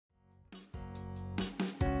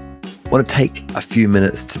want to take a few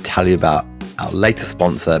minutes to tell you about our latest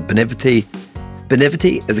sponsor, Benevity.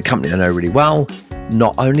 Benevity is a company I know really well.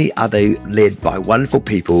 Not only are they led by wonderful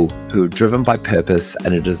people who are driven by purpose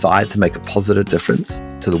and a desire to make a positive difference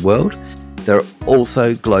to the world, they're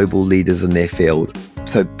also global leaders in their field.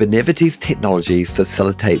 So Benevity's technology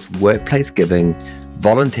facilitates workplace giving,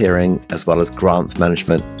 volunteering, as well as grants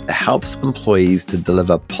management. It helps employees to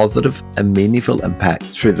deliver positive and meaningful impact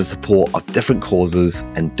through the support of different causes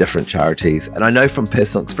and different charities. And I know from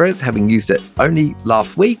personal experience, having used it only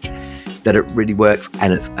last week, that it really works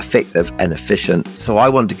and it's effective and efficient. So I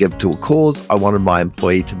wanted to give to a cause. I wanted my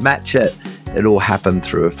employee to match it. It all happened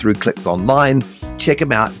through clicks online. Check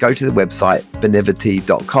them out. Go to the website,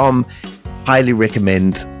 benevity.com. Highly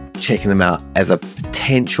recommend checking them out as a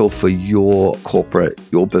potential for your corporate,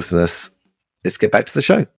 your business. Let's get back to the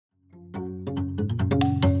show.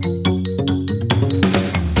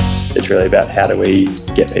 It's really about how do we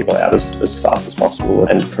get people out as fast as possible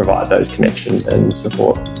and provide those connections and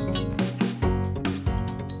support.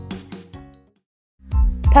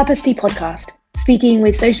 Purposely Podcast, speaking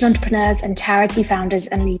with social entrepreneurs and charity founders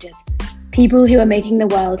and leaders, people who are making the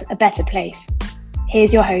world a better place.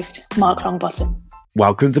 Here's your host, Mark Longbottom.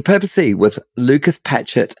 Welcome to Purposely with Lucas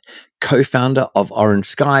Patchett, co-founder of Orange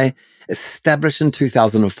Sky, established in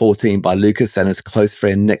 2014 by Lucas and his close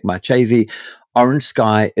friend Nick Marchese. Orange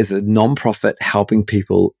Sky is a non-profit helping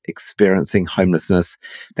people experiencing homelessness.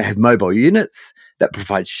 They have mobile units that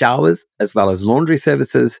provide showers as well as laundry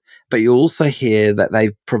services, but you also hear that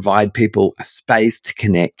they provide people a space to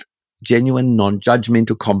connect, genuine,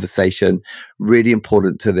 non-judgmental conversation, really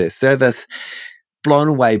important to their service. Blown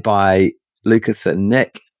away by Lucas and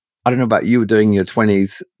Nick. I don't know about you doing in your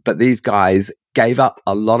 20s, but these guys gave up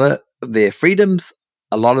a lot of their freedoms,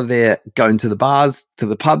 a lot of their going to the bars, to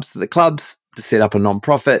the pubs, to the clubs, to set up a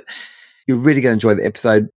non-profit. You're really going to enjoy the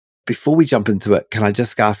episode. Before we jump into it, can I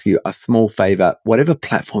just ask you a small favor? Whatever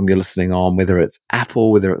platform you're listening on, whether it's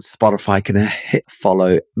Apple, whether it's Spotify, can I hit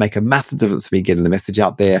follow? Make a massive difference to me getting the message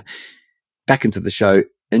out there. Back into the show.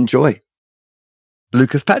 Enjoy.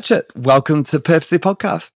 Lucas Patchett, welcome to Purposely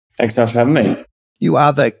Podcast. Thanks so much for having me. You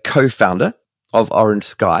are the co-founder of Orange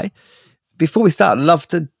Sky. Before we start, I'd love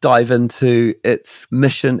to dive into its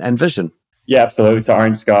mission and vision. Yeah, absolutely. So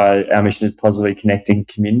Orange Sky, our mission is positively connecting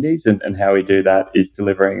communities, and how we do that is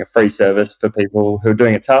delivering a free service for people who are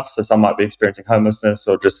doing it tough. So some might be experiencing homelessness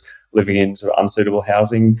or just living in sort of unsuitable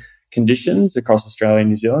housing conditions across Australia and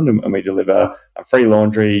New Zealand, and we deliver free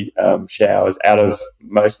laundry, showers out of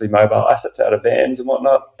mostly mobile assets, out of vans and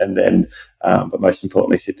whatnot, and then, but most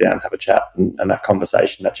importantly, sit down and have a chat, and that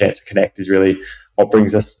conversation, that chance to connect is really what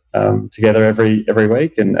brings us together every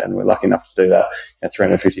week, and we're lucky enough to do that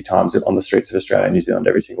 350 times on the streets of Australia and New Zealand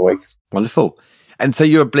every single week. Wonderful. And so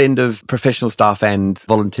you're a blend of professional staff and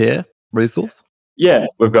volunteer resource? Yeah,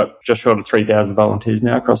 we've got just short of 3,000 volunteers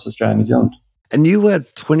now across Australia and New Zealand. And you were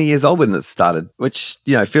 20 years old when it started, which,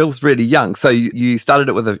 feels really young. So you started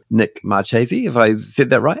it with Nick Marchese, if I said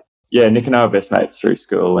that right? Yeah, Nick and I were best mates through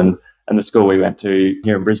school, and the school we went to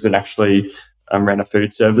here in Brisbane actually ran a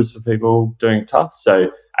food service for people doing it tough. So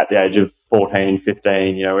at the age of 14,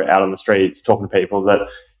 15, we're out on the streets talking to people that,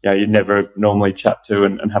 you'd never normally chat to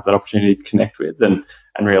and have that opportunity to connect with, and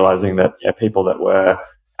realising that people that were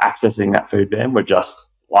accessing that food van were just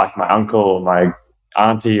like my uncle or my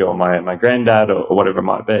auntie or my granddad or whatever it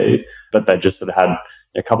might be, but they just sort of had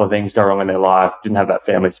a couple of things go wrong in their life, didn't have that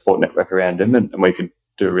family support network around them, and we could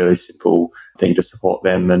do a really simple thing to support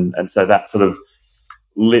them. And so that sort of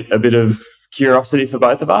lit a bit of curiosity for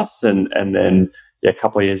both of us. And then a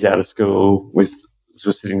couple of years out of school, we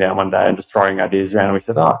were sitting down one day and just throwing ideas around, and we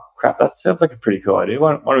said, oh, crap, that sounds like a pretty cool idea.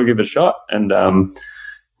 Why don't we give it a shot? And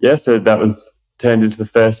so that was turned into the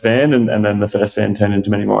first van, and then the first van turned into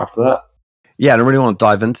many more after that. Yeah, and I really want to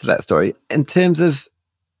dive into that story. In terms of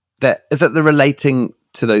that, is it the relating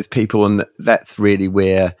to those people, and that's really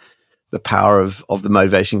where the power of the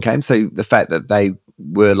motivation came? So the fact that they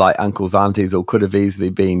were like uncles, aunties, or could have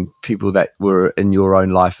easily been people that were in your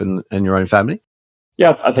own life and in your own family?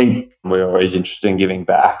 Yeah, I think we were always interested in giving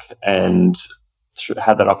back, and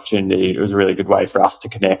had that opportunity. It was a really good way for us to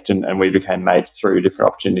connect, and we became mates through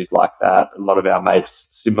different opportunities like that. A lot of our mates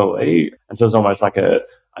similarly. And so it's almost like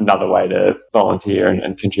another way to volunteer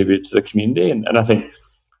and contribute to the community. And I think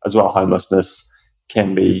as well, homelessness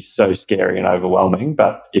can be so scary and overwhelming,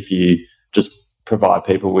 but if you just provide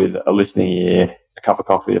people with a listening ear, a cup of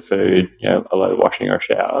coffee, a food, a load of washing or a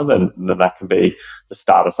shower, then that can be the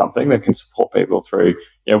start of something that can support people through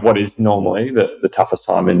what is normally the toughest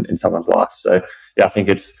time in someone's life. So I think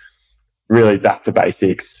it's really back to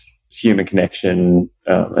basics, human connection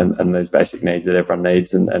and those basic needs that everyone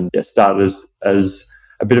needs. And started as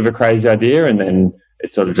a bit of a crazy idea, and then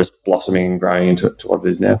it's sort of just blossoming and growing into what it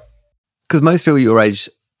is now. Because most people your age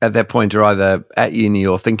at that point are either at uni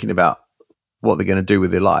or thinking about what they're going to do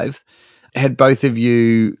with their lives. Had both of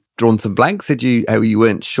you drawn some blanks? You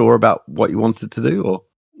weren't sure about what you wanted to do, or?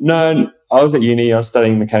 No, I was at uni. I was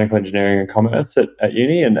studying mechanical engineering and commerce at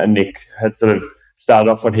uni, and Nick had sort of started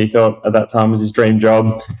off what he thought at that time was his dream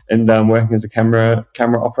job, and working as a camera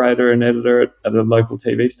operator and editor at a local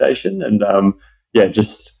TV station. And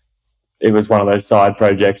it was one of those side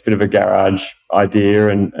projects, bit of a garage idea,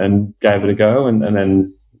 and gave it a go, and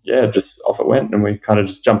then just off it went, and we kind of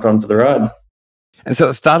just jumped on for the ride. And so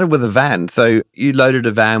it started with a van. So you loaded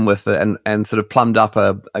a van with and sort of plumbed up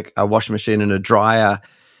a washing machine and a dryer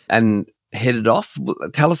and headed off.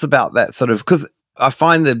 Tell us about that sort of, because I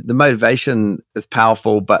find that the motivation is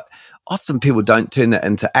powerful, but often people don't turn that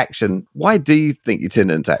into action. Why do you think you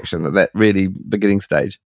turned it into action at that really beginning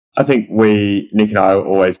stage? I think Nick and I,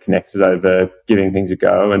 always connected over giving things a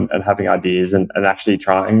go and having ideas and actually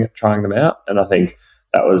trying them out. And I think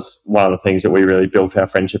that was one of the things that we really built our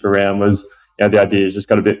friendship around was, the ideas just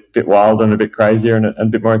got a bit wild and a bit crazier and a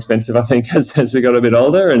bit more expensive, I think, as we got a bit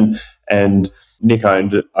older. And Nick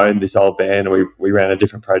owned this old van, and we ran a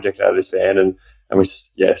different project out of this van. And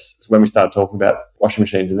when we started talking about washing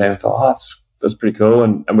machines, and then I thought, that's pretty cool,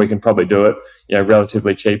 and we can probably do it,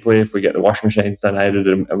 relatively cheaply if we get the washing machines donated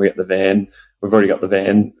and we get the van. We've already got the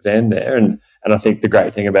van there, and I think the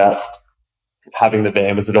great thing about having the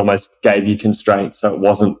van was it almost gave you constraints, so it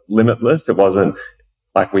wasn't limitless. It wasn't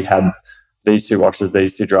like we had these 2 washers,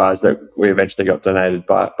 these 2 dryers that we eventually got donated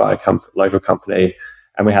by a local company,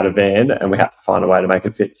 and we had a van, and we had to find a way to make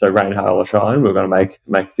it fit. So rain, hail or shine, we were going to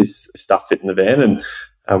make this stuff fit in the van,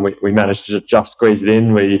 and we managed to just squeeze it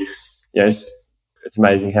in. It's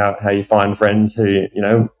amazing how you find friends who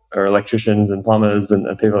are electricians and plumbers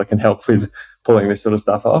and people that can help with pulling this sort of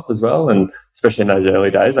stuff off as well. And especially in those early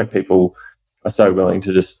days, like, people are so willing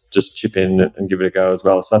to just chip in and give it a go as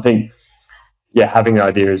well. So I think, having an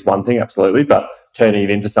idea is one thing, absolutely, but turning it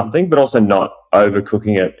into something, but also not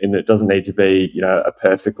overcooking it. And it doesn't need to be, a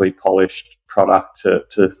perfectly polished product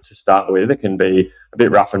to start with. It can be a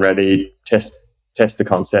bit rough and ready, test the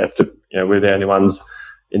concept. We're the only ones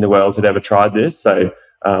in the world who'd ever tried this. So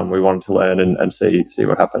we wanted to learn and see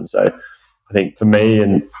what happens. So I think for me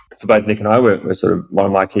and for both Nick and I, we're sort of, one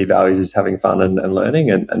of my key values is having fun and learning,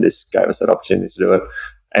 and this gave us that opportunity to do it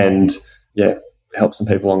and help some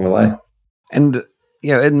people along the way. And,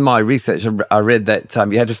 in my research, I read that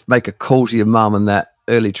you had to make a call to your mum on that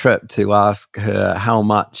early trip to ask her how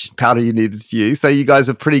much powder you needed to use. So you guys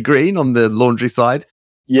are pretty green on the laundry side.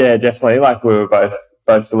 Yeah, definitely. Like, we were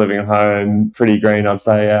both still living at home, pretty green, I'd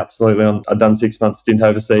say. Absolutely. I'd done 6 months stint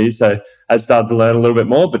overseas, so I started to learn a little bit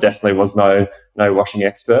more, but definitely was no washing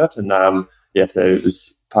expert. And so it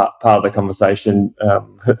was part of the conversation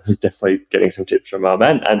was definitely getting some tips from mum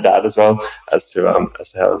and dad as well as to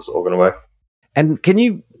how it's all going to work. And can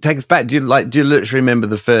you take us back? Do you literally remember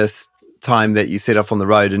the first time that you set off on the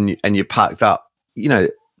road and you parked up?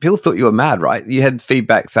 People thought you were mad, right? You had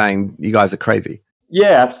feedback saying you guys are crazy.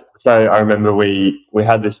 Yeah, so I remember we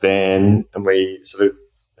had this van, and we sort of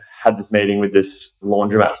had this meeting with this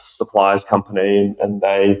laundromat suppliers company, and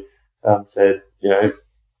they said,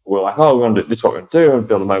 we're like, we're going to do this. What we're going to do? We're going to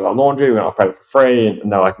build a mobile laundry. We're going to operate it for free. And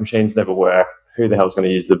they're like, machines never work. Who the hell's going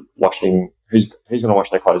to use the washing? Who's going to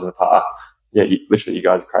wash their clothes in the park? Yeah, literally, you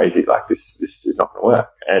guys are crazy. Like, this is not going to work.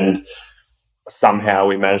 And somehow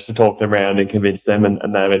we managed to talk them around and convince them,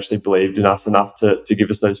 and they eventually believed in us enough to give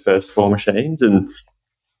us those first 4 machines. And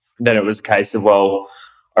then it was a case of, well,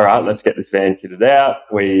 all right, let's get this van kitted out.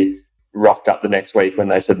 We rocked up the next week when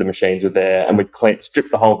they said the machines were there, and we'd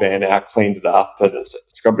stripped the whole van out, cleaned it up, and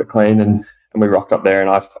scrubbed it clean, and we rocked up there, and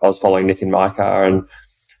I was following Nick in my car, and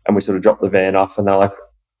we sort of dropped the van off, and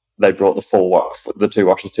they brought the 2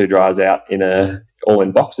 washers, 2 dryers out all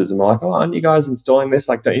in boxes, and we're like, aren't you guys installing this?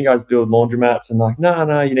 Like, don't you guys build laundromats? And like,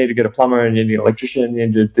 no, you need to get a plumber, and you need an electrician, you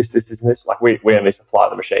need to do this, and this. Like, we only supply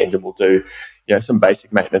the machines, and we'll do, some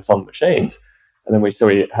basic maintenance on the machines. And then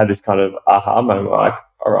we had this kind of aha moment, like,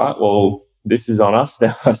 all right, well, this is on us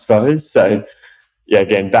now, I suppose. So,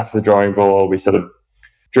 again, back to the drawing board, we sort of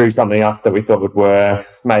drew something up that we thought would work,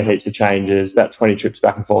 made heaps of changes, about 20 trips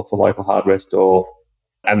back and forth to the local hardware store.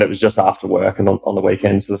 And it was just after work and on the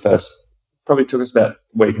weekends for the first, probably took us about a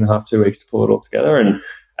week and a half, 2 weeks to pull it all together. And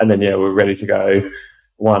then, we're ready to go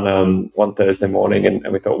one Thursday morning.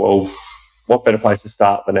 And we thought, well, what better place to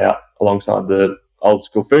start than out alongside the old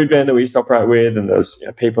school food van that we used to operate with. And there's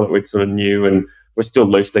people that we sort of knew and we're still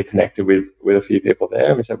loosely connected with a few people there.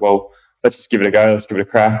 And we said, well, let's just give it a go. Let's give it a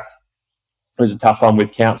crack. It was a tough one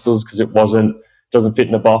with councils because it doesn't fit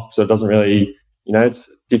in a box, or it doesn't really, it's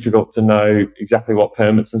difficult to know exactly what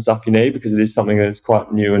permits and stuff you need because it is something that's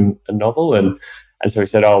quite new and novel. And so we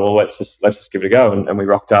said, oh, well, let's just give it a go. And we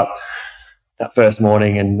rocked up that first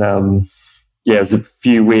morning, and it was a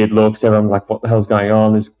few weird looks. Everyone was like, what the hell's going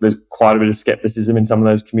on? There's quite a bit of skepticism in some of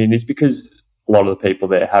those communities because a lot of the people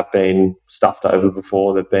there have been stuffed over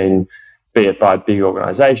before. They've been, be it by big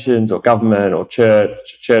organisations or government or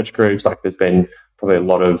church groups. Like, there's been probably a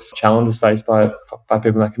lot of challenges faced by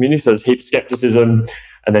people in that community. So there's heaps of skepticism.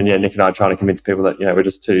 And then, Nick and I are trying to convince people that, we're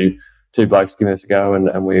just two blokes giving this a go,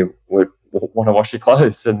 and we want to wash your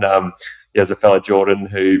clothes. And there's a fellow, Jordan,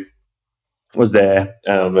 who was there,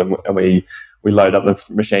 and we load up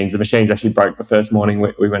the machines. The machines actually broke the first morning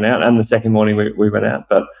we went out, and the second morning we went out,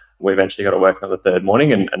 but we eventually got to work on the third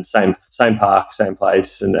morning, and same park, same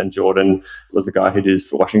place. And Jordan was the guy who did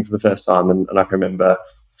for washing for the first time. And I can remember,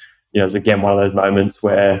 it was again one of those moments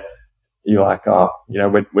where you're like, oh,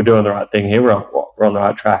 we're doing the right thing here. We're on the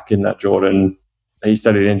right track. In that Jordan, he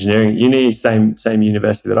studied engineering at uni, same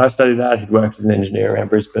university that I studied at. He'd worked as an engineer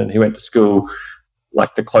around Brisbane. He went to school,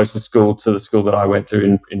 like the closest school to the school that I went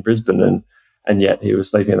to in Brisbane, and yet he was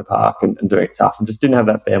sleeping in the park and doing it tough, and just didn't have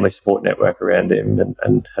that family support network around him,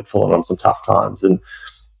 and had fallen on some tough times. And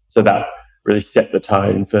so that really set the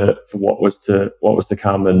tone for what was to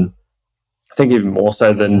come. And I think even more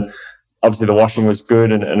so than, obviously the washing was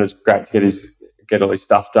good, and it was great to get all his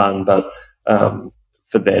stuff done, but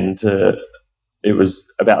for then it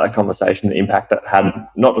was about that conversation, the impact that had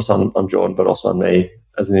not just on Jordan but also on me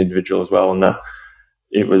as an individual as well. And that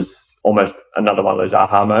it was almost another one of those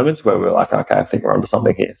aha moments where we were like, okay, I think we're onto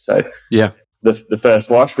something here. So yeah, the first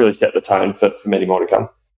wash really set the tone for many more to come.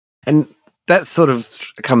 And that sort of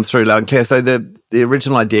comes through loud and clear. So the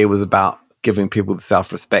original idea was about giving people the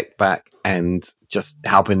self-respect back and just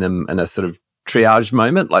helping them in a sort of triage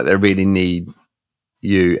moment, like they really need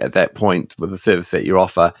you at that point with the service that you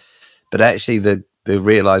offer. But actually the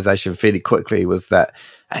realization fairly quickly was that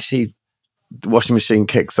actually the washing machine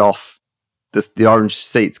kicks off, the orange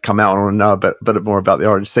seats come out. I want to know a bit more about the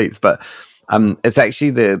orange seats, but it's actually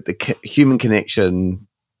the human connection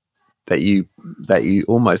that you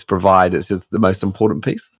almost provide is just the most important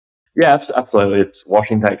piece. Yeah, absolutely. It's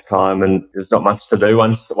washing takes time, and there's not much to do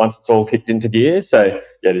once it's all kicked into gear. So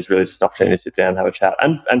yeah, it is really just an opportunity to sit down and have a chat.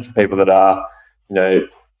 And for people that are,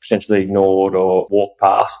 potentially ignored or walk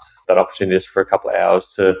past, that opportunity just for a couple of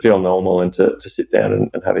hours to feel normal and to sit down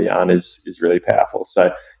and have a yarn is really powerful.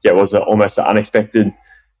 So yeah, it was almost an unexpected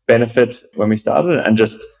benefit when we started, and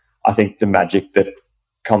just I think the magic that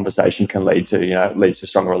conversation can lead to, it leads to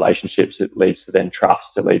stronger relationships, it leads to then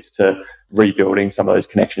trust, it leads to rebuilding some of those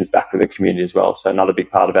connections back with the community as well. So another big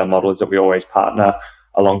part of our model is that we always partner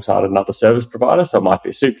alongside another service provider. So it might be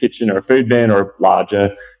a soup kitchen or a food van or a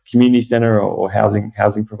larger community centre or housing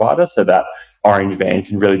provider. So that orange van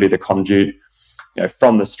can really be the conduit,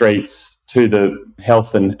 from the streets to the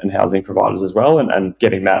health and housing providers as well. And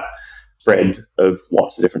getting that spread of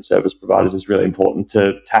lots of different service providers is really important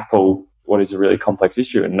to tackle what is a really complex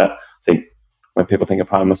issue. And I think when people think of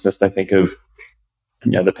homelessness, they think of,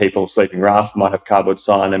 the people sleeping rough, might have cardboard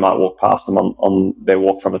sign, they might walk past them on their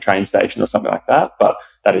walk from the train station or something like that. But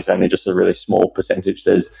that is only just a really small percentage.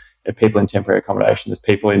 There's people in temporary accommodation, there's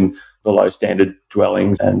people in the low standard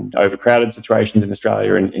dwellings and overcrowded situations in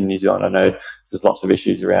Australia and in New Zealand. I know there's lots of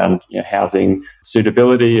issues around housing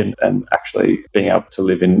suitability and actually being able to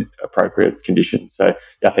live in appropriate conditions. So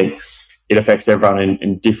yeah, I think it affects everyone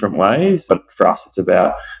in different ways. But for us, it's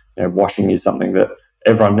about, washing is something that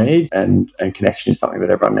everyone needs, and connection is something that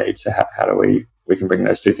everyone needs. So how do we can bring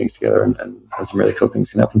those two things together and some really cool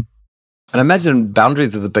things can happen. And I imagine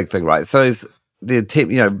boundaries is a big thing, right? So the team,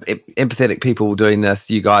 empathetic people doing this,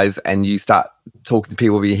 you guys, and you start talking to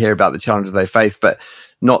people where you hear about the challenges they face, but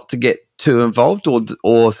not to get too involved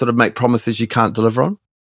or sort of make promises you can't deliver on.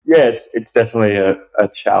 Yeah, it's definitely a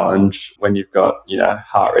challenge when you've got,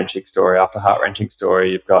 heart-wrenching story after heart-wrenching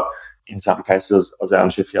story. You've got, in some cases, I was out on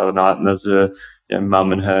shift the other night and there's a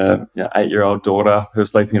mum and her 8-year-old daughter who was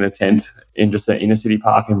sleeping in a tent in just an inner city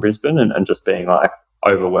park in Brisbane and just being like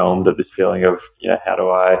overwhelmed at this feeling of,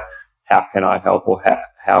 how can I help, or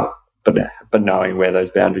but knowing where those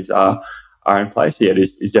boundaries are in place. Yeah, it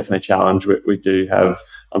is definitely a challenge. We do have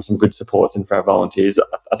some good supports in for our volunteers.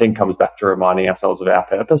 I think it comes back to reminding ourselves of our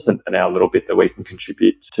purpose and our little bit that we can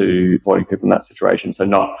contribute to supporting people in that situation. So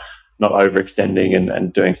not overextending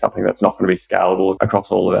and doing something that's not going to be scalable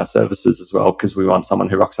across all of our services as well, because we want someone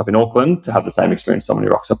who rocks up in Auckland to have the same experience as someone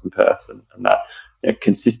who rocks up in Perth, and that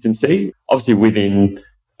consistency, obviously within,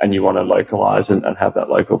 and you want to localize and have that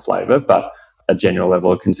local flavor, but a general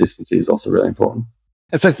level of consistency is also really important.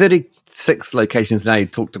 And so 36 locations now you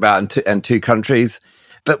talked about in two countries,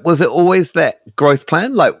 but was it always that growth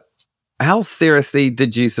plan? Like, how seriously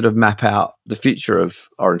did you sort of map out the future of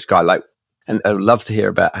Orange Sky? Like, and I would love to hear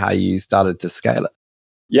about how you started to scale it.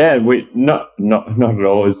 Yeah, we not at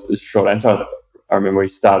all is the short answer. I remember we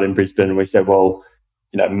started in Brisbane and we said, well,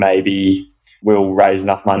 maybe we'll raise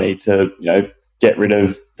enough money to, get rid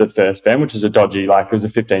of the first van, which is a dodgy, it was a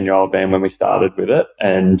 15-year-old van when we started with it,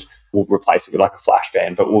 and we'll replace it with a flash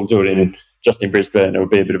van, but we'll do it just in Brisbane. It'll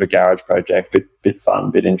be a bit of a garage project, bit fun,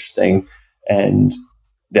 bit interesting. And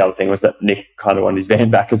the other thing was that Nick kind of wanted his van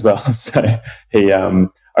back as well. So he, I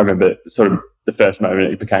remember sort of the first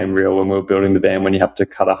moment it became real when we were building the van, when you have to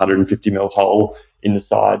cut a 150 mil hole in the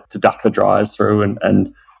side to duct the dryers through,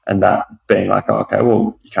 and that being like, oh, okay,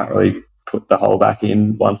 well, you can't really put the hole back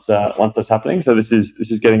in once that's happening. So this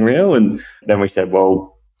is getting real. And then we said,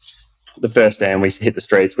 well, the first van, we hit the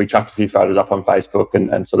streets, we chucked a few photos up on Facebook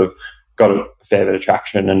and sort of got a fair bit of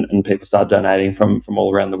traction, and people started donating from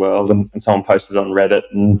all around the world, and someone posted on Reddit,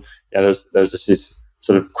 and there was this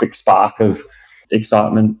sort of quick spark of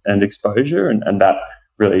excitement and exposure, and that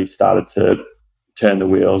really started to turn the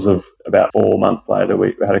wheels. Of about 4 months later,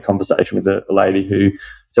 we had a conversation with a lady who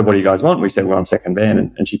said, what do you guys want? We said, we want a second van,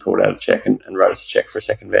 and she pulled out a check and wrote us a check for a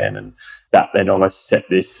second van, and that then almost set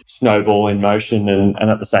this snowball in motion. And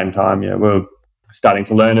at the same time, we were starting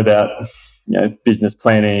to learn about business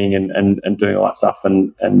planning and doing all that stuff,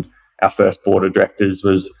 and our first board of directors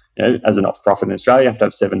was, as a not-for-profit in Australia, you have to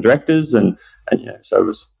have 7 directors, and so it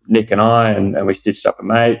was Nick and I, and we stitched up a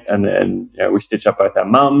mate, and then we stitched up both our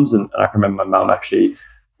mums, and I can remember my mum actually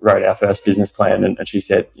wrote our first business plan, and she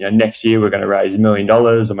said, next year we're going to raise $1 million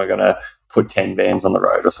and we're going to put 10 vans on the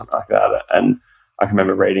road or something like that. And I can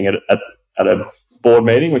remember reading it at a board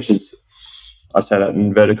meeting, which is, I say that in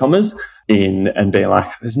inverted commas, and being like,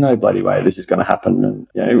 there's no bloody way this is going to happen,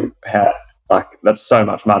 and how, that's so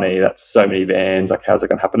much money, that's so many vans, how's it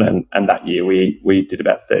going to happen? And that year we did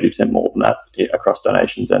about 30% more than that across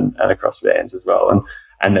donations and across vans as well,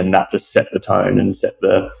 and then that just set the tone and set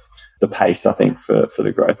the pace, I think, for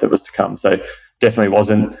the growth that was to come. So definitely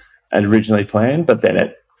wasn't originally planned, but then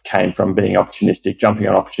it came from being opportunistic, jumping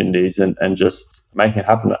on opportunities and just making it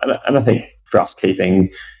happen. And I think for us, keeping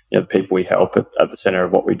the people we help at the centre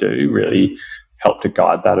of what we do really helped to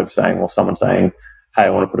guide that, of saying, well, someone saying, hey, I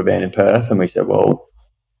want to put a van in Perth, and we said, well,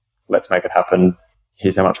 let's make it happen.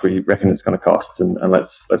 Here's how much we reckon it's going to cost, and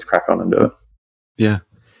let's crack on and do it. Yeah.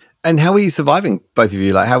 And how were you surviving, both of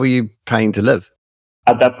you? How were you paying to live?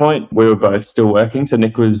 At that point, we were both still working. So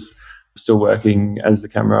Nick was still working as the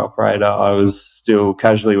camera operator. I was still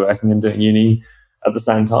casually working and doing uni at the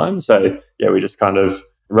same time. So, we just kind of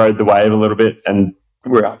rode the wave a little bit, and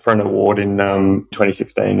we were up for an award in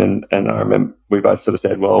 2016. And I remember we both sort of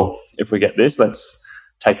said, well, if we get this, let's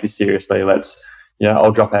take this seriously. Let's,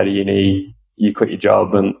 I'll drop out of uni, you quit your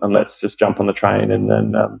job, and let's just jump on the train and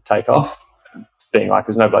then take off. Being like,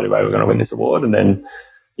 there's no bloody way we're going to win this award. And then,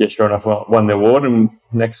 sure enough, won the award, and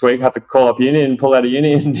next week had to call up uni and pull out of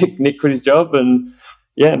uni, and Nick quit his job, and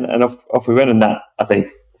off we went. And that, I think,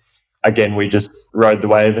 again, we just rode the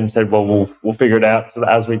wave and said, well, we'll figure it out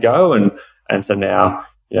as we go. And so now,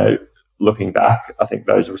 looking back, I think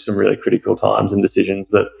those were some really critical times and decisions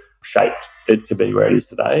that shaped it to be where it is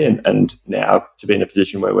today, and now to be in a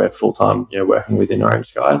position where we're full-time, working within Orange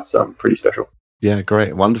Sky. It's pretty special. Yeah,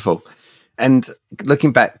 great, wonderful. And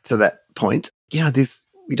looking back to that point,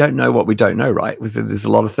 we don't know what we don't know, right? There's a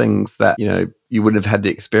lot of things that, you wouldn't have had the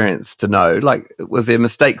experience to know. Was there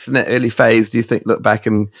mistakes in that early phase? Do you think, look back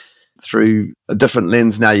and through a different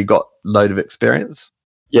lens, now you got a load of experience?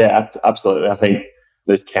 Yeah, absolutely. I think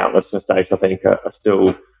there's countless mistakes. I think are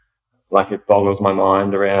still, it boggles my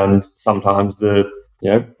mind around sometimes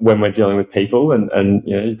when we're dealing with people, and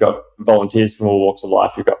you've got volunteers from all walks of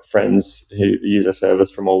life. You've got friends who use our service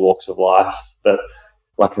from all walks of life that,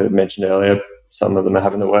 like I mentioned earlier, some of them are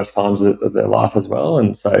having the worst times of their life as well.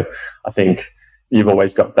 And so I think you've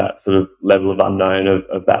always got that sort of level of unknown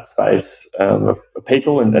of that space of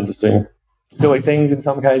people, and just doing silly things in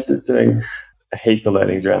some cases, doing heaps of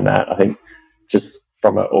learnings around that. I think just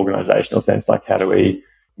from an organisational sense, how do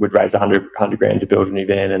we'd raise 100 grand to build a new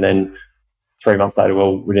van, and then 3 months later,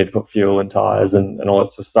 well, we need to put fuel and tyres and all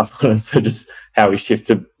that sort of stuff on it. So just how we shift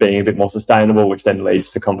to being a bit more sustainable, which then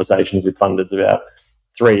leads to conversations with funders about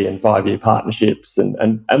 3 and 5 year partnerships, and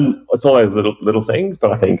it's all those little things.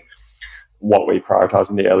 But I think what we prioritised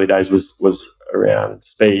in the early days was around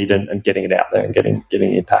speed and getting it out there and getting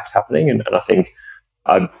impact happening. And I think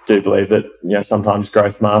I do believe that, sometimes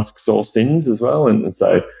growth masks all sins as well. And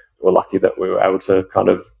so we're lucky that we were able to kind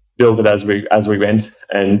of build it as we went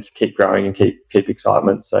and keep growing and keep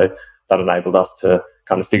excitement. So that enabled us to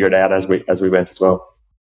kind of figure it out as we went as well.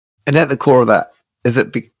 And at the core of that, is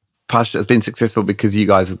it partially it's been successful because you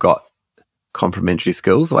guys have got complementary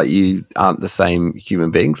skills? Like, you aren't the same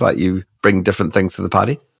human beings, like you bring different things to the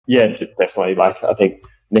party? Yeah, definitely. Like, I think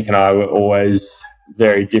Nick and I were always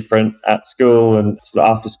very different at school and sort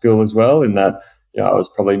of after school as well, in that, I was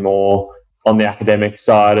probably more on the academic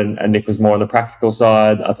side and Nick was more on the practical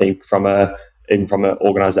side. I think even from an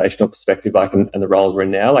organisational perspective, like, and the roles we're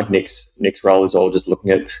in now, like Nick's role is all just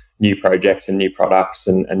looking at new projects and new products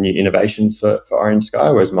and new innovations for Orange Sky,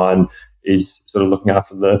 whereas mine is sort of looking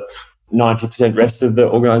after the 90% rest of the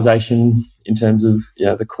organisation in terms of,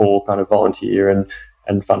 the core kind of volunteer and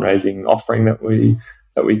fundraising offering that we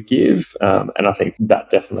give. And I think that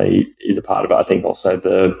definitely is a part of it. I think also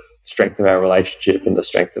the strength of our relationship and the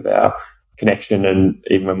strength of our connection, and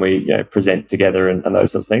even when we present together and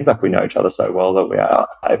those sorts of things, like, we know each other so well that we are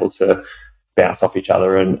able to bounce off each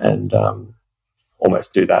other and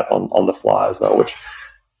almost do that on the fly as well, which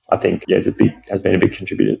I think has been a big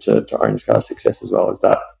contributor to Orange Sky's success as well, as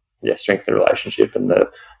that strength of the relationship and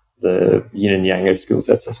the yin and yang of skill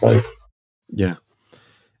sets, I suppose. Yeah.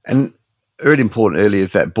 And really important early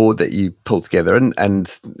is that board that you pull together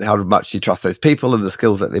and how much you trust those people and the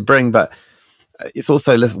skills that they bring, but it's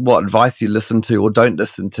also what advice you listen to or don't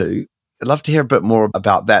listen to. I'd love to hear a bit more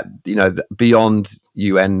about that, beyond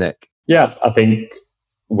you and Nick. Yeah, I think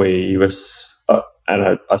we was,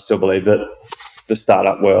 and I still believe that the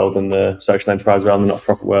startup world and the social enterprise world and the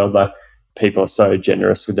not-for-profit world, like, people are so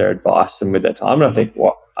generous with their advice and with their time. And I think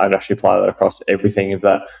I'd actually apply that across everything.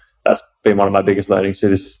 That's been one of my biggest learnings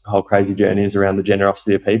through this whole crazy journey, is around the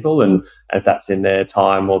generosity of people. And if that's in their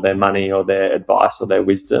time or their money or their advice or their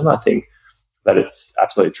wisdom, I think that it's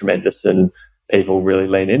absolutely tremendous and people really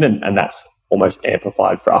lean in. And that's almost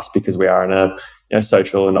amplified for us because we are in a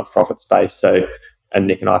social and not-for-profit space. So, and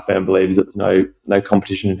Nick and I firmly believe that there's no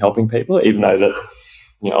competition in helping people, even though that,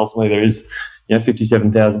 ultimately there is,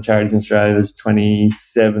 57,000 charities in Australia, there's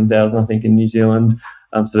 27,000, I think, in New Zealand.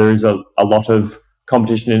 So there is a lot of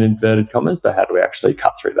competition in inverted commas, but how do we actually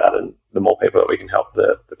cut through that? And the more people that we can help,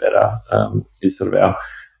 the better, is sort of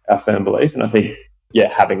our firm belief. And I think,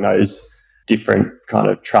 having those different kind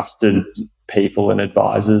of trusted people and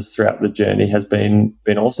advisors throughout the journey has been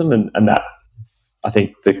awesome. And that, I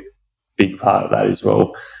think the big part of that is,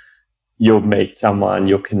 well, you'll meet someone,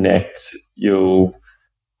 you'll connect, you'll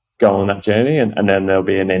go on that journey, and then there'll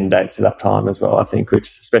be an end date to that time as well, I think,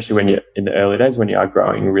 which, especially when you're in the early days, when you are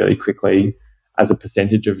growing really quickly as a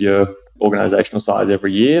percentage of your organisational size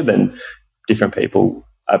every year, then different people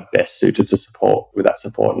are best suited to support with that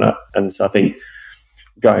support. And so I think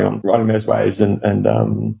going on, riding those waves and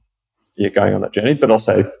going on that journey, but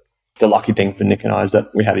also the lucky thing for Nick and I is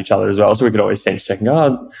that we had each other as well. So we could always sense checking,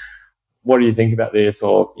 what do you think about this?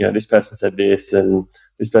 Or, this person said this and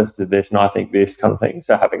this person did this and I think this, kind of thing.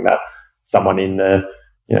 So having that someone in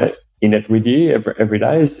it with you every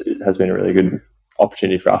day has been a really good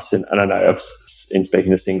opportunity for us. And I know in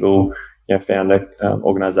speaking to single, founder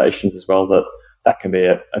organisations as well, that can be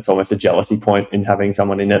it's almost a jealousy point in having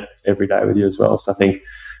someone in it every day with you as well. So I think,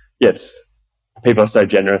 people are so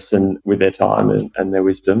generous and with their time and their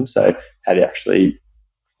wisdom. So how do you actually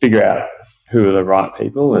figure out who are the right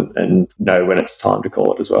people and know when it's time to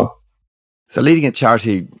call it as well? So leading a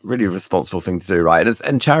charity, really a responsible thing to do, right?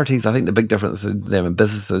 And charities, I think the big difference in them and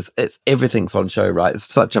businesses, it's everything's on show, right?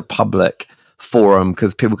 It's such a public forum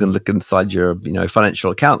because people can look inside your,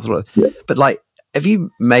 financial accounts. Yeah. But like, have you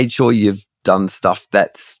made sure you've done stuff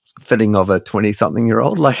that's fitting of a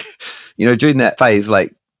 20-something-year-old? Like, during that phase,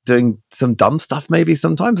 like doing some dumb stuff maybe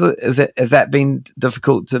sometimes? Has that been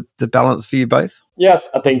difficult to balance for you both? Yeah,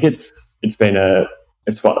 I think it's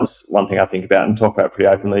one thing I think about and talk about pretty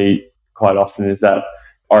openly quite often, is that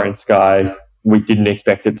Orange Sky, we didn't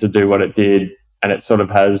expect it to do what it did, and it sort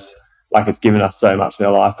of has, like, it's given us so much in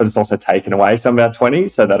our life, but it's also taken away some of our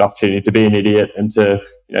 20s. So that opportunity to be an idiot and to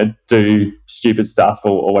do stupid stuff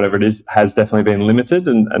or whatever it is has definitely been limited.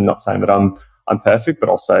 And not saying that I'm perfect, but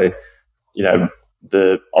also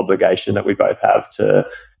the obligation that we both have to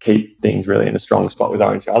keep things really in a strong spot with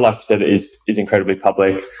Orange Sky, like you said, is incredibly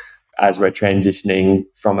public, as we're transitioning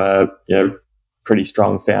from a pretty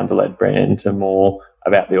strong founder-led brand to more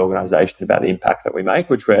about the organisation, about the impact that we make,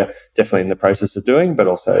 which we're definitely in the process of doing, but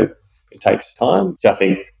also it takes time. So I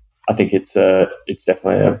think it's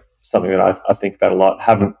definitely something that I think about a lot.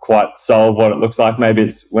 Haven't quite solved what it looks like. Maybe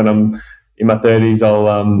it's when I'm in my 30s,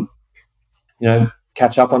 I'll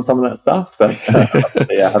catch up on some of that stuff, but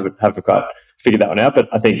I haven't quite figured that one out. But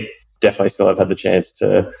I think definitely still have had the chance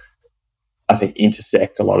to, I think,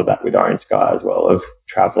 intersect a lot of that with Orange Sky as well, of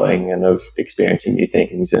traveling and of experiencing new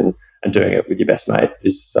things and doing it with your best mate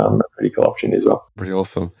is a pretty cool option as well. Pretty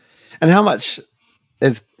awesome. And how much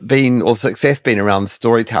has been, or success been, around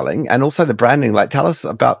storytelling and also the branding? Like, tell us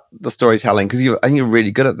about the storytelling, because I think you're really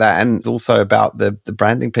good at that, and also about the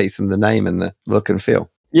branding piece and the name and the look and feel.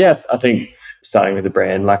 Yeah, I think starting with the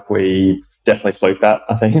brand, like, we definitely fluked that.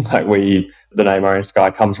 I think like the name Orange Sky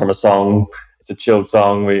comes from a song. It's a chilled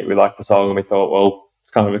song. We like the song and we thought, well, it's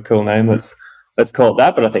kind of a cool name. Let's call it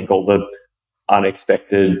that. But I think all the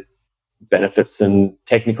unexpected benefits and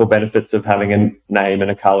technical benefits of having a name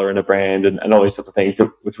and a colour and a brand and all these sorts of things,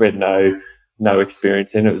 which we had no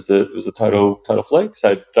experience in. It was a total fluke.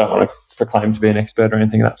 So don't want to proclaim to be an expert or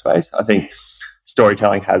anything in that space. I think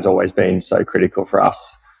storytelling has always been so critical for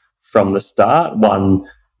us from the start. One,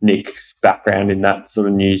 Nick's background in that sort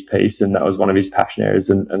of news piece, and that was one of his passion areas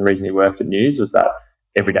and the reason he worked at news, was that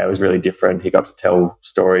every day was really different. He got to tell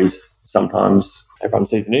stories. Sometimes everyone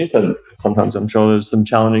sees the news, and sometimes I'm sure there's some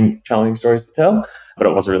challenging stories to tell, but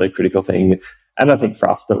it was a really critical thing. And I think for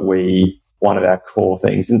us that one of our core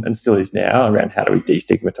things, and still is now, around how do we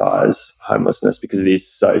destigmatise homelessness, because it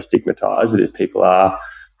is so stigmatised. It is, people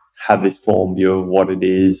have this form view of what it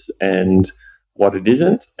is and what it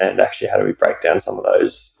isn't, and actually how do we break down some of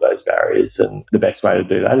those barriers. And the best way to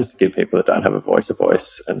do that is to give people that don't have a voice.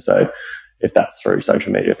 And so if that's through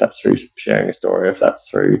social media, if that's through sharing a story, if that's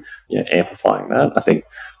through amplifying that, I think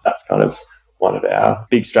that's kind of one of our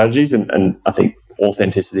big strategies. And I think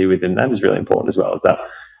authenticity within that is really important as well, is that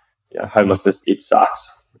homelessness, it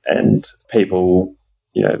sucks. And people,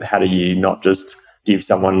 how do you not just give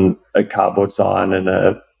someone a cardboard sign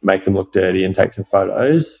and make them look dirty and take some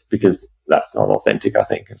photos, because that's not authentic. I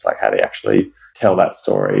think it's like, how do you actually tell that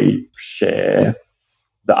story, share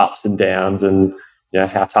the ups and downs and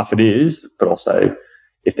how tough it is, but also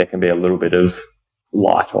if there can be a little bit of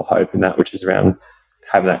light or hope in that, which is around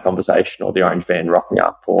having that conversation, or the orange van rocking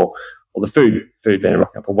up, or the food van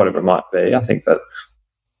rocking up, or whatever it might be. I think that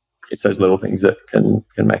it's those little things that can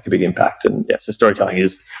make a big impact. And so storytelling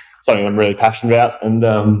is something I'm really passionate about,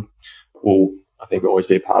 and will, I think, always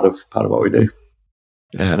be a part of what we do.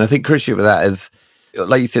 Yeah, and I think crucial with that is,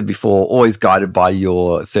 like you said before, always guided by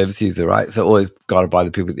your service user, right? So always guided by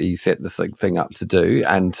the people that you set this thing up to do,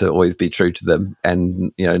 and to always be true to them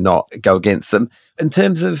and, not go against them. In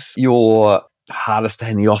terms of your hardest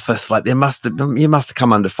day in the office, like you must have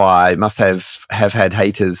come under fire, you must have had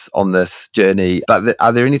haters on this journey. But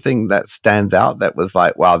are there anything that stands out that was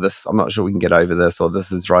like, wow, this, I'm not sure we can get over this, or this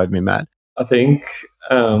has drove me mad? I think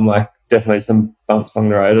definitely some bumps on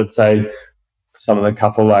the road. I'd say some of the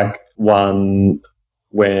couple, like one,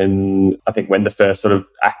 when the first sort of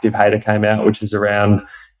active hater came out, which is around,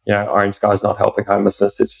 Orange Sky's not helping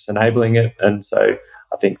homelessness, it's just enabling it. And so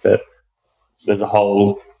I think that there's a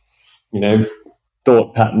whole,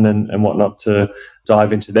 thought pattern and whatnot to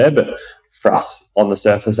dive into there. But for us, on the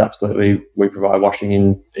surface, absolutely, we provide washing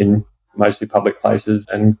in mostly public places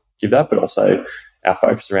and give that, but also our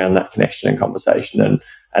focus around that connection and conversation, and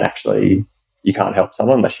actually, you can't help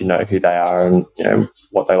someone unless you know who they are and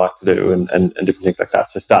what they like to do and different things like that.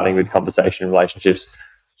 So starting with conversation and relationships,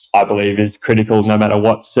 I believe, is critical no matter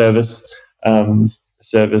what service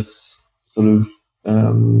sort of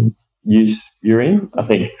use you're in. I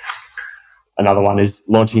think another one is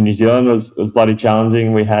launching in New Zealand was bloody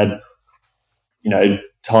challenging. We had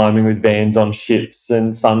timing with vans on ships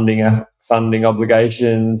and funding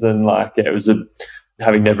obligations, and it was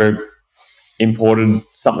having never imported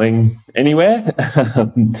something anywhere,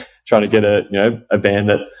 trying to get a van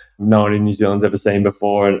that no one in New Zealand's ever seen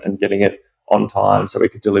before, and getting it on time so we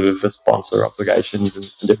could deliver for sponsor obligations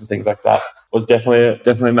and different things like that was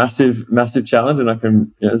definitely a massive challenge. And I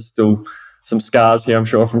can, there's still some scars here, I'm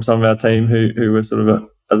sure, from some of our team who were sort of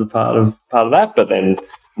as a part of that. But then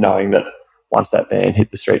knowing that once that van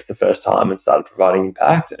hit the streets the first time and started providing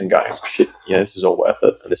impact, and going, oh, shit, this is all worth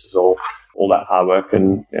it, and this is all that hard work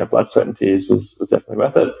and blood, sweat and tears was definitely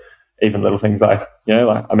worth it. Even little things like,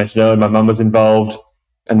 like I mentioned earlier, my mum was involved,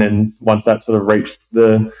 and then once that sort of reached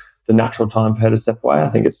the natural time for her to step away, I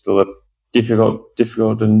think it's still a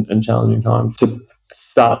difficult and challenging time to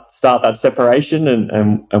start that separation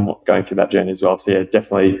and going through that journey as well. So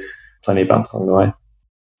definitely plenty of bumps along the way.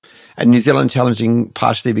 And New Zealand challenging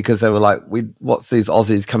partially because they were like, what's these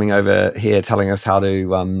Aussies coming over here telling us how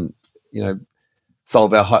to,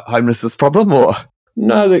 solve our homelessness problem? Or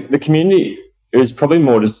no, the community it was probably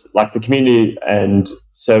more just like the community and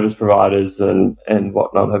service providers and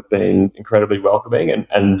whatnot have been incredibly welcoming,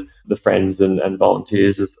 and the friends and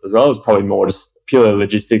volunteers as well. It's probably more just purely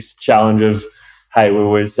logistics challenge of, hey, we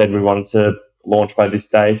always said we wanted to launch by this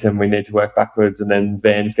date and we need to work backwards, and then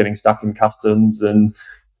vans getting stuck in customs and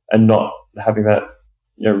not having that,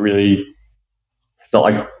 really, it's not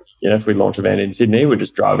like, if we launch a van in Sydney, we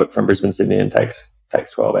just drive it from Brisbane to Sydney and takes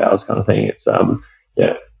 12 hours kind of thing. It's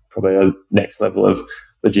probably a next level of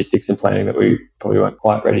logistics and planning that we probably weren't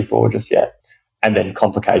quite ready for just yet. And then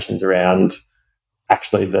complications around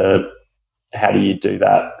actually how do you do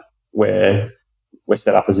that where we're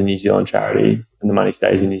set up as a New Zealand charity and the money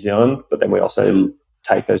stays in New Zealand, but then we also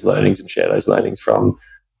take those learnings and share those learnings from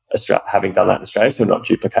Australia, having done that in Australia, so not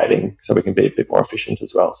duplicating, so we can be a bit more efficient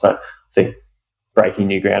as well. So I think breaking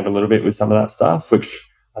new ground a little bit with some of that stuff, which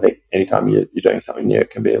I think anytime you're doing something new,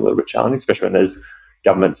 it can be a little bit challenging, especially when there's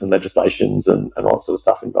governments and legislations and lots of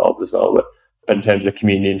stuff involved as well. But in terms of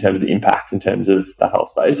community, in terms of the impact, in terms of that whole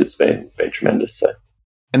space, it's been tremendous. So.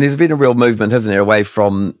 And there's been a real movement, hasn't there, away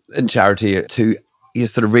from in charity to you're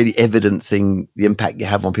sort of really evidencing the impact you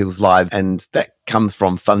have on people's lives. And that comes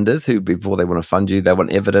from funders who, before they want to fund you, they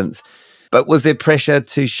want evidence. But was there pressure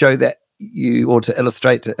to show that or to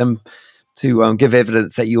illustrate to give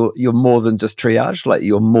evidence that you're more than just triage, like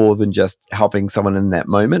you're more than just helping someone in that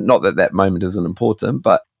moment? Not that that moment isn't important,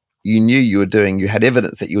 but you knew you had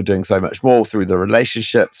evidence that you were doing so much more through the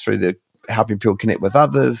relationships, through the helping people connect with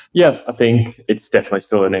others. Yeah, I think it's definitely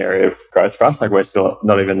still an area of growth for us. Like we're still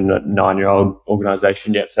not even a 9-year-old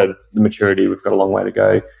organisation yet, so the maturity, we've got a long way to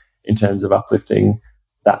go in terms of uplifting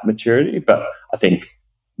that maturity. But I think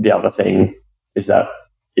the other thing is that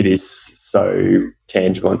it is so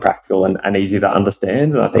tangible and practical and easy to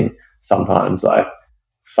understand. And I think sometimes like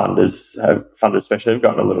funders especially have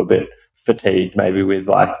gotten a little bit fatigued maybe with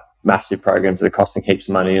like massive programs that are costing heaps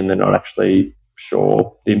of money and they're not actually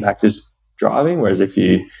sure the impact is driving. Whereas if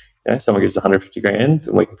someone gives 150 grand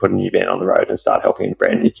and we can put a new van on the road and start helping a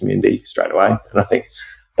brand new community straight away. And I think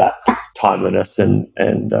that timeliness and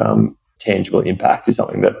tangible impact is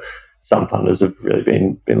something that some funders have really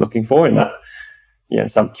been looking for, in that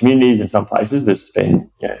some communities in some places there's been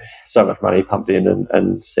so much money pumped in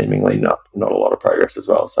and seemingly not a lot of progress as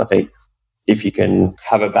well. So I think if you can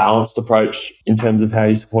have a balanced approach in terms of how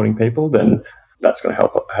you're supporting people, then that's going to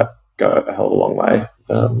help go a hell of a long way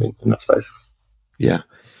in that space. Yeah.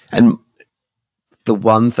 And the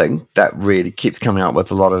one thing that really keeps coming up with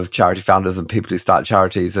a lot of charity founders and people who start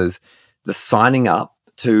charities is the signing up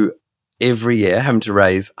to every year having to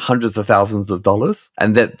raise hundreds of thousands of dollars,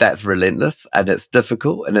 and that's relentless and it's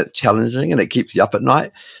difficult and it's challenging and it keeps you up at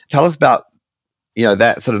night. Tell us about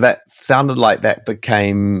that sounded like that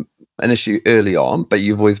became an issue early on, but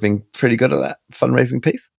you've always been pretty good at that fundraising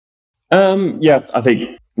piece. Yeah, I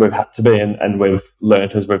think we've had to be, and we've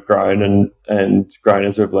learnt as we've grown and grown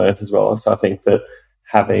as we've learnt as well. So I think that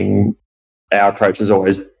having our approach is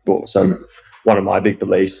always, so one of my big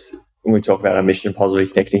beliefs when we talk about our mission of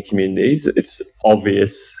positively connecting communities, it's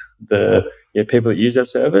obvious the people that use our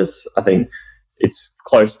service. I think it's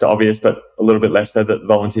close to obvious, but a little bit less so, that the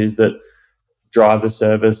volunteers that drive the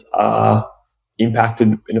service are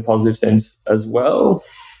impacted in a positive sense as well.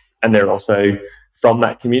 And they're also from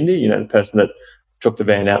that community. The person that took the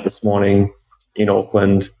van out this morning in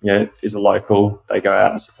Auckland, is a local. They go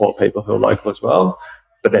out and support people who are local as well.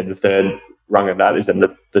 But then the third rung of that is then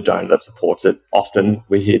the donor that supports it. Often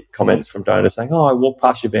we hear comments from donors saying, I walk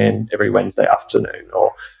past your van every Wednesday afternoon,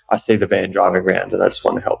 or I see the van driving around and I just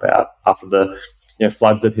want to help out. After the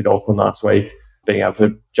floods that hit Auckland last week, being able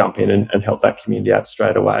to jump in and help that community out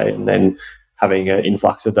straight away, and then having an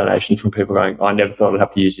influx of donations from people going, I never thought I'd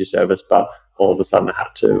have to use your service, but all of a sudden I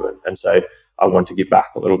had to. And so I want to give back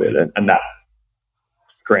a little bit. And that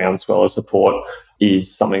groundswell of support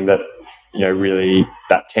is something that, really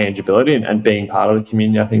that tangibility and being part of the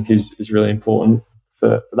community, I think is really important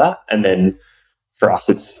for that. And then for us,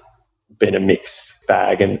 it's been a mixed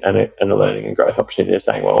bag and a learning and growth opportunity of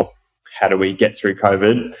saying, well, how do we get through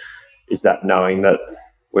COVID? Is that knowing that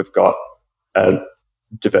we've got a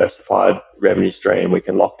diversified revenue stream, we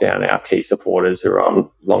can lock down our key supporters who are on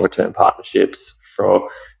longer term partnerships for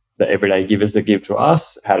the everyday givers that give to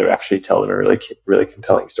us, how to actually tell them a really, really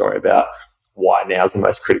compelling story about why now is the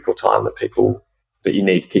most critical time that you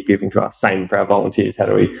need to keep giving to us. Same for our volunteers. How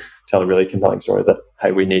do we tell a really compelling story that,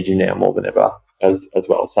 hey, we need you now more than ever as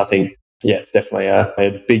well. So I think, it's definitely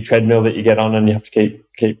a big treadmill that you get on and you have to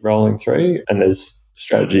keep rolling through. And there's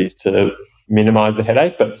strategies to minimize the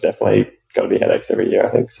headache, but it's definitely got to be headaches every year,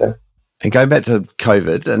 I think. So And going back to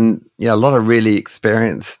COVID, and a lot of really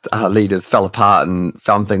experienced leaders fell apart and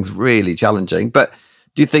found things really challenging. But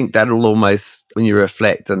do you think that'll almost, when you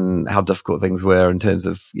reflect on how difficult things were in terms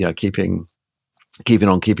of keeping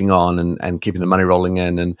on and keeping the money rolling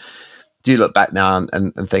in, and do you look back now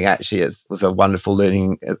and think actually it was a wonderful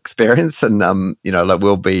learning experience, and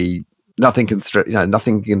we'll be nothing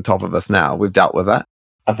can top of us now. We've dealt with that.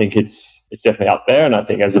 I think it's definitely up there, and I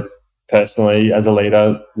think personally, as a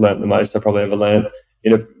leader, learned the most I probably ever learned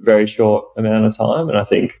in a very short amount of time. And I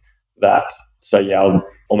think that, I'm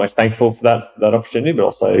almost thankful for that opportunity, but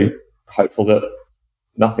also hopeful that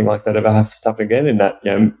nothing like that ever has to happen again. In that,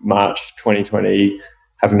 March 2020,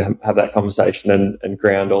 having to have that conversation and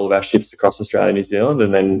ground all of our shifts across Australia and New Zealand,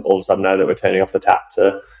 and then all of a sudden know that we're turning off the tap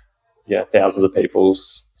to thousands of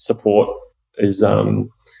people's support is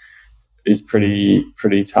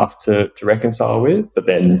pretty tough to reconcile with. But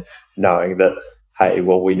then knowing that, hey,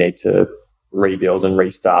 well, we need to rebuild and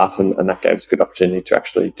restart, and that gave us a good opportunity to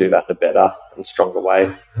actually do that in a better and stronger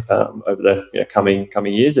way over the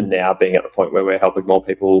coming years. And now being at the point where we're helping more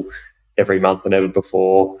people every month than ever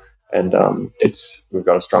before, and we've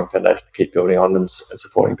got a strong foundation to keep building on and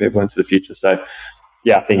supporting people into the future. So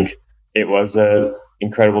I think it was a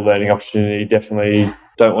incredible learning opportunity. Definitely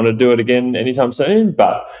don't want to do it again anytime soon,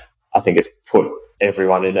 but I think it's put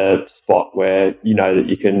everyone in a spot where that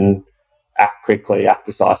you can act quickly, act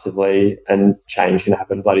decisively, and change can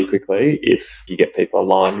happen bloody quickly if you get people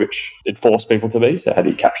aligned, which it forced people to be. So how do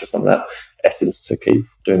you capture some of that essence to keep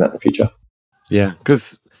doing that in the future? Yeah,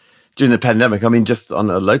 because during the pandemic, I mean, just on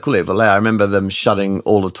a local level, I remember them shutting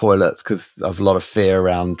all the toilets because of a lot of fear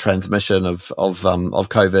around transmission of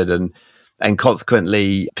COVID, and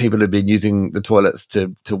consequently, people had been using the toilets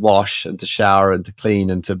to wash and to shower and to clean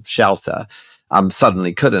and to shelter.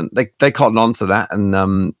 Suddenly couldn't. They cottoned on to that,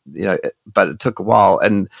 and but it took a while.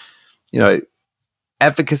 And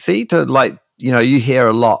advocacy to you hear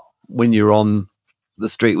a lot when you're on the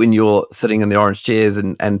street, when you're sitting in the orange chairs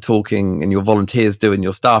and talking, and your volunteers do and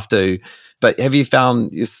your staff do. But have you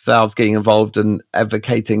found yourselves getting involved in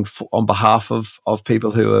advocating on behalf of people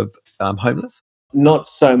who are homeless? Not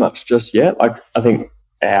so much just yet. I think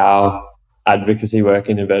our advocacy work,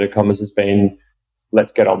 in inverted commas, has been,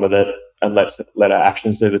 let's get on with it and let's let our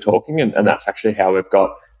actions do the talking. And that's actually how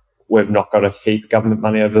we've not got a heap of government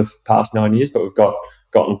money over the past 9 years, but we've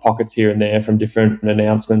gotten pockets here and there from different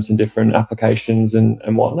announcements and different applications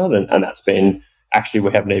and whatnot. And that's been, actually,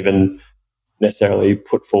 we haven't even necessarily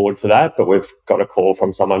put forward for that, but we've got a call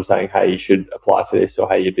from someone saying, hey, you should apply for this, or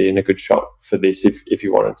hey, you'd be in a good shot for this if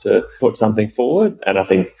you wanted to put something forward. And I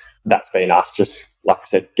think that's been us just, like I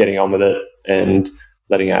said, getting on with it and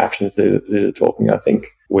letting our actions do the talking. I think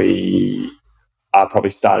we are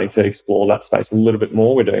probably starting to explore that space a little bit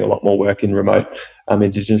more. We're doing a lot more work in remote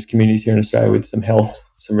Indigenous communities here in Australia with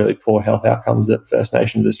some really poor health outcomes that First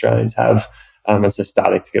Nations Australians have. And so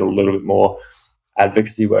starting to get a little bit more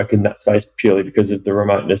advocacy work in that space, purely because of the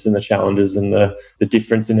remoteness and the challenges and the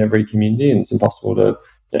difference in every community. And it's impossible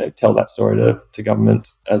to tell that story to government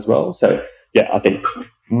as well. So, I think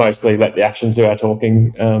mostly let the actions do our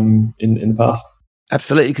talking in the past.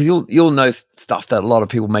 Absolutely, because you'll know stuff that a lot of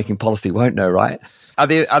people making policy won't know, right? Are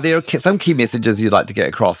there some key messages you'd like to get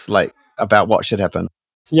across, about what should happen?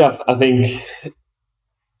 Yeah, I think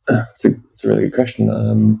it's a really good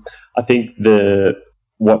question. I think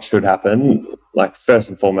what should happen, first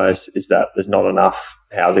and foremost, is that there's not enough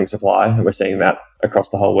housing supply, and we're seeing that across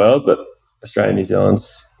the whole world. But Australia and New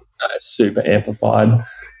Zealand's super amplified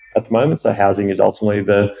at the moment. So housing is ultimately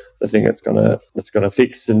the thing that's gonna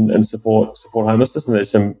fix and support homelessness.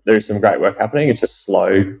 And there's some great work happening. It's just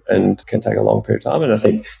slow and can take a long period of time. And I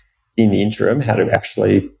think in the interim, how do we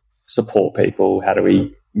actually support people? How do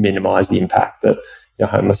we minimise the impact that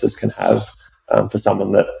homelessness can have for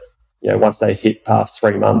someone that once they hit past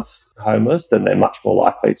 3 months homeless, then they're much more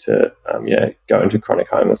likely to go into chronic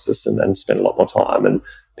homelessness and spend a lot more time. And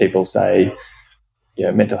people say,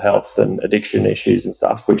 mental health and addiction issues and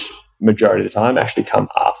stuff, which majority of the time actually come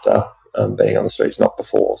after being on the streets, not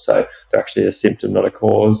before. So they're actually a symptom, not a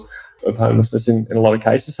cause of homelessness in a lot of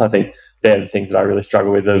cases. So I think they're the things that I really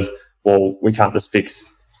struggle with we can't just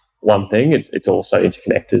fix one thing. It's also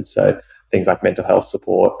interconnected. So things like mental health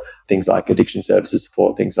support, things like addiction services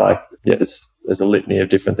support, things like, there's a litany of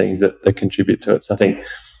different things that contribute to it. So I think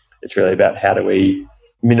it's really about how do we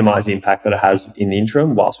minimise the impact that it has in the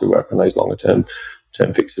interim whilst we work on those longer term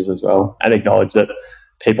fixes as well, and acknowledge that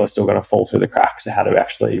people are still going to fall through the cracks. So how do we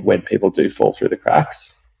actually, when people do fall through the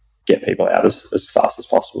cracks, get people out as fast as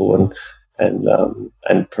possible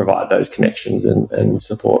and provide those connections and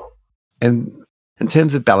support. And in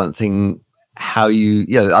terms of balancing how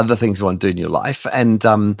other things you want to do in your life. And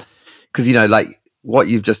because, like what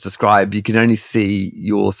you've just described, you can only see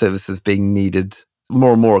your services being needed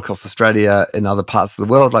more and more across Australia and other parts of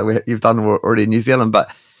the world, like you've done already in New Zealand.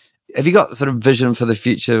 But have you got sort of vision for the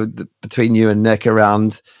future between you and Nick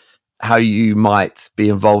around how you might be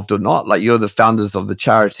involved or not? Like, you're the founders of the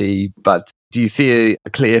charity, but do you see a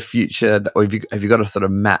clear future, or have you got a sort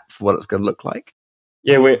of map for what it's going to look like?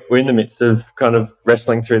 Yeah, we're in the midst of kind of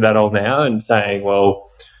wrestling through that all now and saying, well,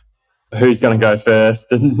 who's going to go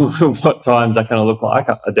first and what time's that going to look like?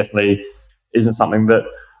 It definitely isn't something that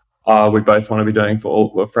we both want to be doing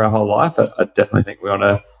for our whole life. I definitely think we want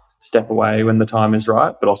to step away when the time is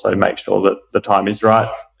right, but also make sure that the time is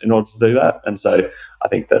right in order to do that. And so I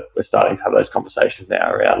think that we're starting to have those conversations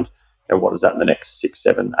now around, what is that in the next 6,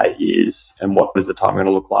 7, 8 years, and what is the time going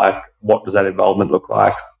to look like? What does that involvement look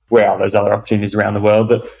like? Where are those other opportunities around the world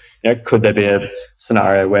that, could there be a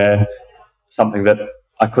scenario where something that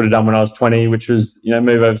I could have done when I was 20, which was,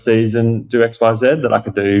 move overseas and do X, Y, Z, that I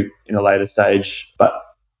could do in a later stage, but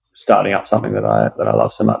starting up something that I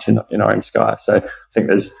love so much in Orange Sky. So I think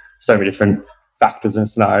there's so many different factors and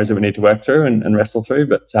scenarios that we need to work through and wrestle through,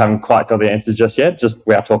 but I haven't quite got the answers just yet. Just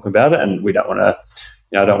we are talking about it, and we don't want to,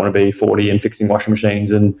 I don't want to be 40 and fixing washing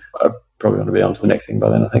machines, and I probably want to be on to the next thing by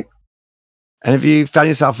then, I think. And have you found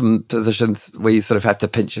yourself in positions where you sort of have to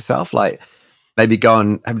pinch yourself, like maybe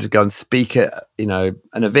have to go and speak at, an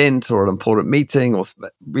event or an important meeting, or,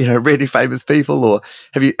 really famous people? Or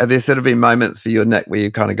have there sort of been moments for you and Nick where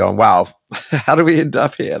you're kind of going, wow, how do we end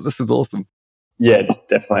up here? This is awesome. Yeah,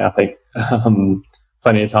 definitely. I think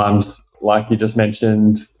plenty of times, like you just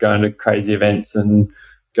mentioned, going to crazy events and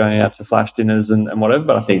going out to flash dinners and whatever.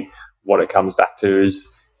 But I think what it comes back to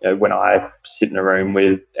is, when I sit in a room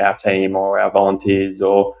with our team or our volunteers,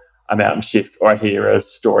 or I'm out on shift, or I hear a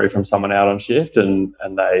story from someone out on shift and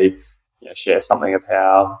they share something of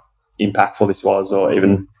how impactful this was, or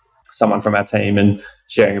even someone from our team and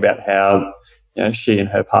sharing about how she and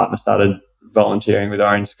her partner started volunteering with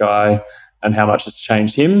Orange Sky and how much it's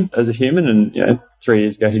changed him as a human. And 3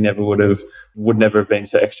 years ago he would never have been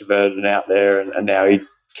so extroverted and out there, and now he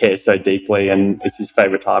cares so deeply, and it's his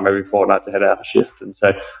favourite time every fortnight to head out and shift. And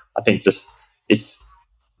so I think just it's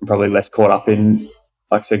probably less caught up in,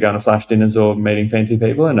 like I said, going to flash dinners or meeting fancy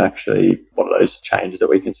people, and actually what are those changes that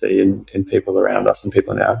we can see in people around us and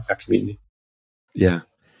people in our community. Yeah.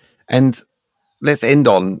 And let's end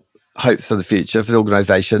on hopes for the future for the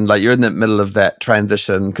organisation. Like, you're in the middle of that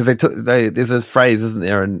transition, because there's this phrase, isn't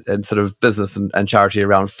there, in sort of business and charity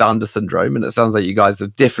around founder syndrome, and it sounds like you guys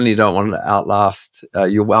definitely don't want to outlast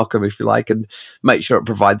your welcome, if you like, and make sure it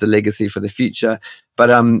provides a legacy for the future. But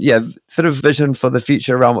sort of vision for the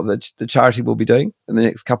future around what the charity will be doing in the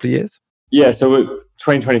next couple of years. Yeah, so with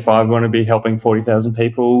 2025 we want to be helping 40,000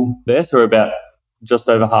 people there, so we're about just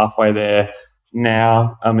over halfway there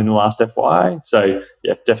now in the last FY. So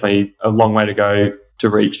yeah, definitely a long way to go to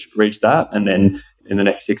reach that. And then in the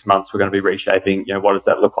next 6 months, we're going to be reshaping, what does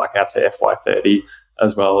that look like out to FY30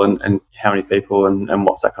 as well, and how many people and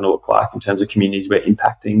what's that going to look like in terms of communities we're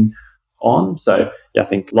impacting on. So yeah, I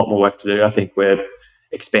think a lot more work to do. I think we're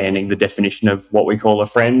expanding the definition of what we call a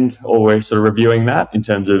friend, or we're sort of reviewing that in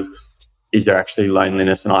terms of, is there actually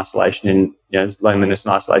loneliness and isolation is loneliness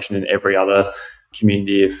and isolation in every other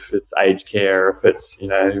community, if it's aged care, if it's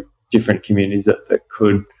different communities that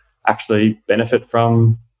could actually benefit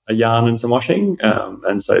from a yarn and some washing,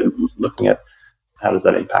 and so looking at how does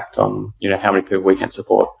that impact on how many people we can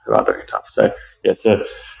support who are doing it tough. So yeah, it's a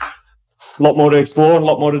lot more to explore and a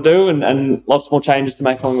lot more to do, and lots more changes to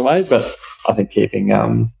make along the way, but I think keeping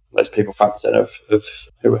those people front and centre of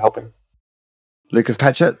who we're helping. Lucas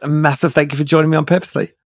Patchett, a massive thank you for joining me on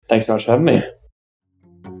Purposely. Thanks so much for having me.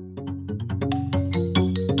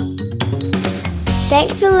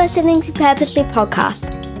 Thanks for listening to Purposely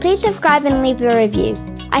Podcast. Please subscribe and leave a review.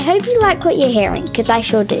 I hope you like what you're hearing, because I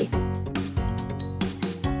sure do.